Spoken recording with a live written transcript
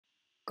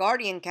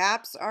Guardian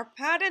caps are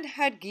padded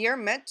headgear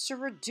meant to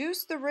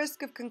reduce the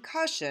risk of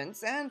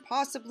concussions and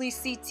possibly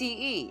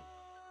CTE.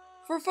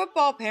 For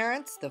football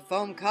parents, the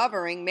foam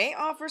covering may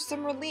offer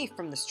some relief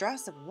from the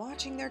stress of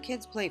watching their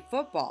kids play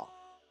football.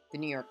 The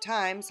New York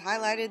Times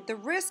highlighted the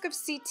risk of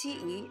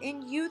CTE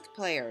in youth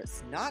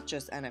players, not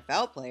just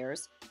NFL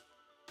players.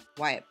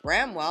 Wyatt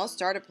Bramwell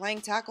started playing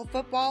tackle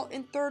football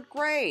in 3rd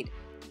grade.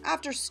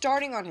 After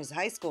starting on his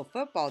high school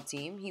football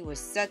team, he was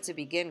set to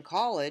begin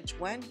college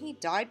when he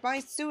died by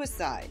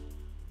suicide.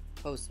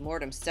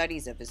 Post-mortem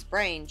studies of his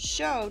brain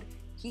showed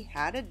he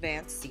had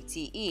advanced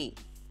CTE.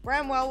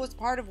 Bramwell was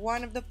part of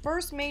one of the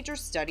first major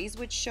studies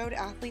which showed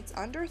athletes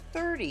under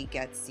 30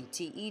 get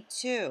CTE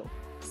too.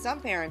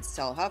 Some parents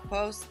tell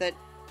HuffPost that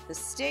the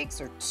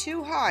stakes are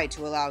too high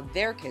to allow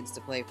their kids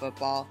to play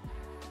football.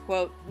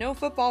 Quote, "No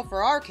football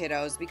for our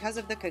kiddos because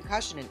of the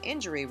concussion and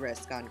injury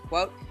risk,"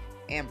 unquote,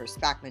 Amber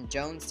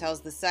Spackman-Jones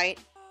tells the site.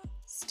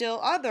 Still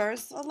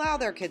others allow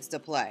their kids to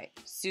play.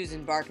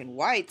 Susan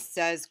Barkin-White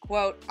says,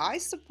 quote, "I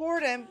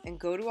support him and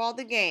go to all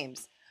the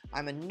games.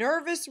 I'm a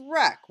nervous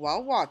wreck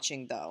while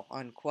watching though,"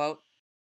 unquote.